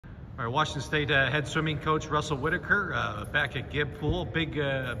All right, Washington State head swimming coach Russell Whitaker back at Gibb Pool. Big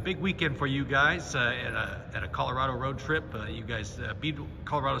weekend for you guys at a Colorado road trip. You guys beat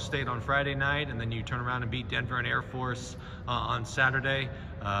Colorado State on Friday night, and then you turn around and beat Denver and Air Force on Saturday.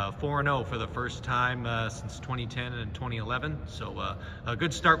 4-0 for the first time since 2010 and 2011. So a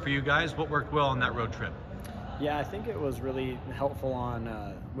good start for you guys. What worked well on that road trip? Yeah, I think it was really helpful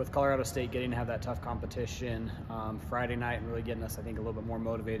with Colorado State getting to have that tough competition Friday night and really getting us, I think, a little bit more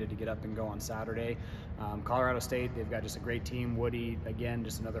motivated to get up and go on Saturday. Colorado State, they've got just a great team. Woody, again,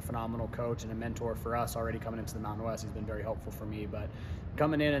 just another phenomenal coach and a mentor for us already coming into the Mountain West. He's been very helpful for me. But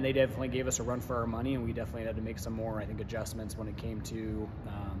coming in, and they definitely gave us a run for our money, and we definitely had to make some more, I think, adjustments when it came to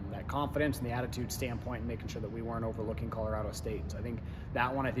that confidence and the attitude standpoint and making sure that we weren't overlooking Colorado State. So I think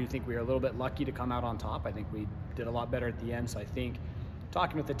that one, I do think we were a little bit lucky to come out on top. I think we did a lot better at the end. So I think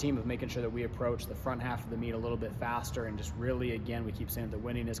talking with the team of making sure that we approach the front half of the meet a little bit faster and just really, again, we keep saying that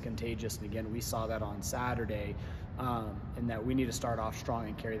winning is contagious. And again, we saw that on Saturday and that we need to start off strong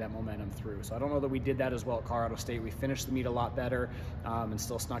and carry that momentum through. So I don't know that we did that as well at Colorado State. We finished the meet a lot better and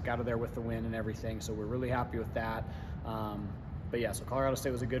still snuck out of there with the win and everything. So we're really happy with that. But yeah, so Colorado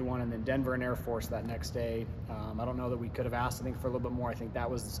State was a good one, and then Denver and Air Force that next day. I don't know that we could have asked, I think, for a little bit more. I think that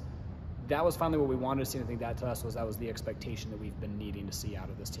was finally what we wanted to see. I think that to us that was the expectation that we've been needing to see out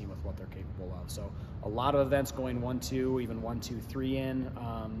of this team with what they're capable of. So a lot of events going 1-2, even 1-2-3 in,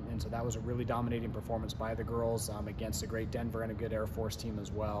 and so that was a really dominating performance by the girls against a great Denver and a good Air Force team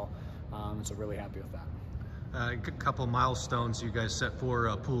as well. So really happy with that. A couple milestones you guys set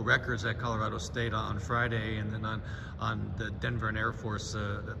for pool records at Colorado State on Friday, and then on the Denver and Air Force,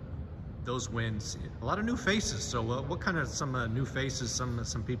 those wins. A lot of new faces. So what kind of some new faces,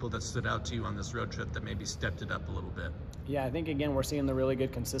 some people that stood out to you on this road trip that maybe stepped it up a little bit? Yeah, I think, again, we're seeing the really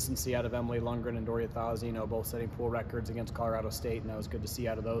good consistency out of Emily Lundgren and Doria Thausi, both setting pool records against Colorado State, and that was good to see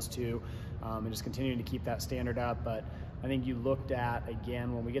out of those two, and just continuing to keep that standard up. But I think you looked at,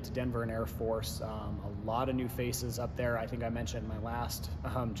 again, when we get to Denver and Air Force, a lot of new faces up there. I think I mentioned in my last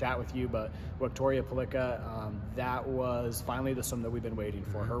chat with you, but Victoria Palika, that was finally the swim that we've been waiting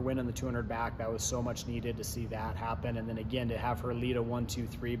for. Her win in the 200 back, that was so much needed to see that happen. And then again, to have her lead a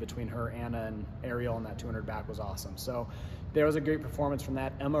 1-2-3 between her, Anna, and Ariel in that 200 back was awesome. So there was a great performance from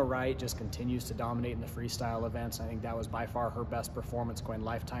that. Emma Wright just continues to dominate in the freestyle events. I think that was by far her best performance, going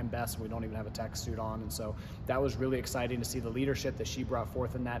lifetime best. We don't even have a tech suit on. And so that was really exciting to see the leadership that she brought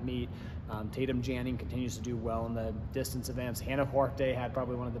forth in that meet. Tatum Janning continues to do well in the distance events. Hannah Huarte had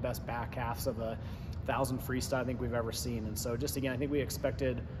probably one of the best back halves of a 1,000 freestyle I think we've ever seen. And so just, again, I think we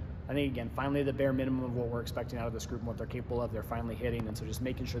expected, again, finally the bare minimum of what we're expecting out of this group and what they're capable of, they're finally hitting. And so just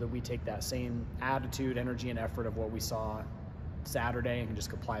making sure that we take that same attitude, energy, and effort of what we saw Saturday and can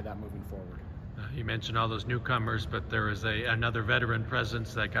just apply that moving forward. You mentioned all those newcomers, but there is another veteran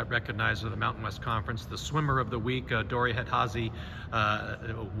presence that got recognized with the Mountain West Conference. The swimmer of the week, Doria Thausi,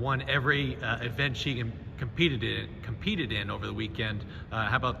 won every event she competed in over the weekend.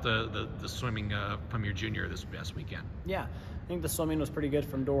 How about the swimming from your junior this past weekend? Yeah, I think the swimming was pretty good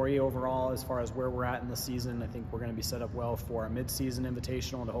from Doria overall as far as where we're at in the season. I think we're going to be set up well for a mid-season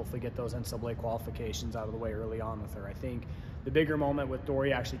invitational and to hopefully get those NCAA qualifications out of the way early on with her. I think the bigger moment with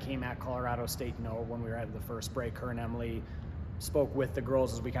Doria actually came at Colorado State, when we were at the first break. Her and Emily spoke with the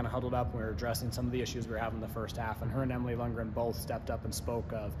girls as we kind of huddled up and we were addressing some of the issues we were having in the first half, and her and Emily Lundgren both stepped up and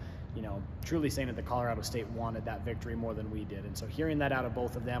spoke of truly saying that the Colorado State wanted that victory more than we did. And so hearing that out of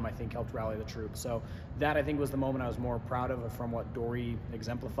both of them, I think, helped rally the troops. So that, I think, was the moment I was more proud of from what Dory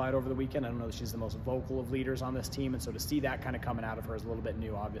exemplified over the weekend. I don't know that she's the most vocal of leaders on this team, and so to see that kind of coming out of her is a little bit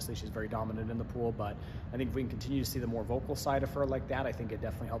new. Obviously, she's very dominant in the pool, but I think if we can continue to see the more vocal side of her like that, I think it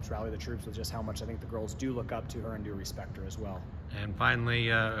definitely helps rally the troops with just how much I think the girls do look up to her and do respect her as well. And finally,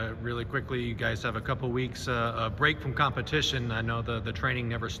 really quickly, you guys have a couple weeks a break from competition. I know the training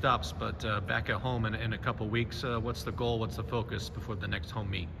never stops, but back at home in a couple weeks, what's the goal? What's the focus before the next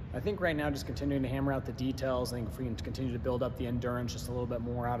home meet? I think right now just continuing to hammer out the details. I think if we can continue to build up the endurance just a little bit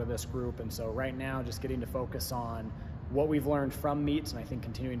more out of this group. And so right now just getting to focus on what we've learned from meets, and I think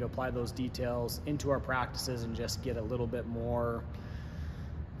continuing to apply those details into our practices and just get a little bit more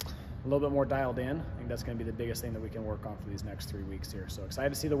dialed in. I think that's going to be the biggest thing that we can work on for these next 3 weeks here. So excited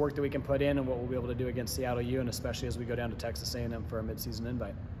to see the work that we can put in and what we'll be able to do against Seattle U, and especially as we go down to Texas A&M for a midseason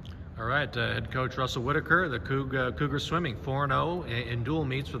invite. All right, head coach Russell Whitaker, the Cougar swimming 4-0 in dual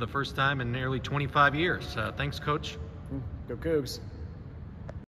meets for the first time in nearly 25 years. Thanks, Coach. Go Cougs.